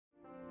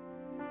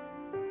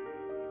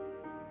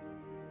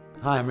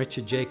Hi, I'm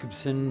Richard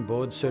Jacobson,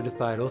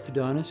 board-certified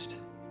orthodontist,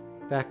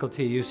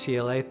 faculty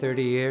UCLA,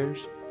 30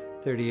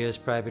 years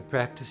private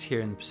practice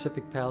here in the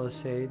Pacific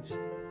Palisades,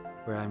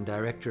 where I'm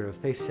director of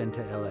Face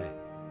Center LA.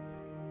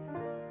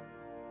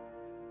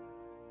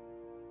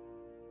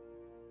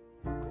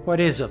 What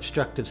is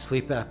obstructive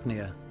sleep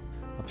apnea?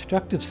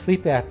 Obstructive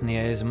sleep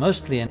apnea is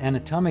mostly an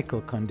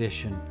anatomical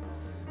condition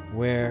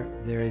where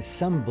there is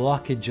some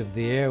blockage of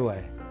the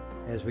airway.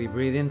 As we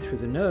breathe in through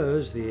the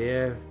nose, the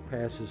air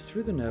passes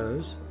through the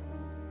nose,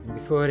 and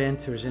before it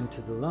enters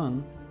into the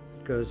lung,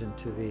 it goes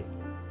into the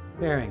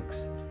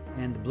pharynx.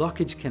 And the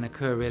blockage can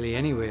occur really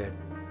anywhere.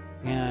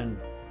 And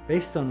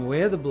based on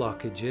where the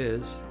blockage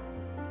is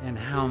and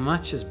how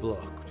much is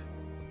blocked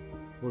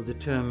will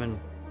determine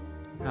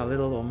how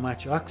little or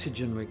much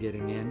oxygen we're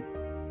getting in,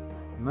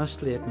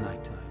 mostly at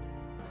nighttime.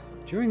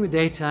 During the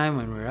daytime,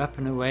 when we're up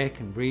and awake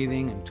and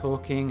breathing and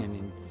talking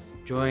and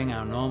enjoying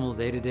our normal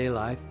day-to-day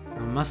life, our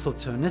muscle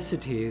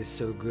tonicity is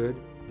so good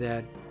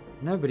that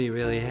nobody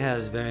really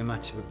has very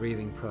much of a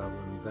breathing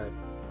problem. But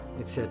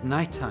it's at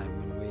nighttime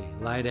when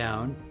we lie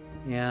down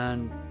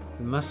and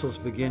the muscles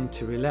begin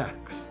to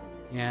relax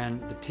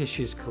and the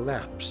tissues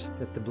collapse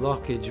that the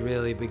blockage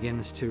really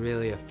begins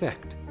to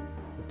affect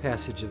the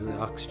passage of the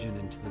oxygen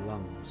into the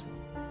lungs.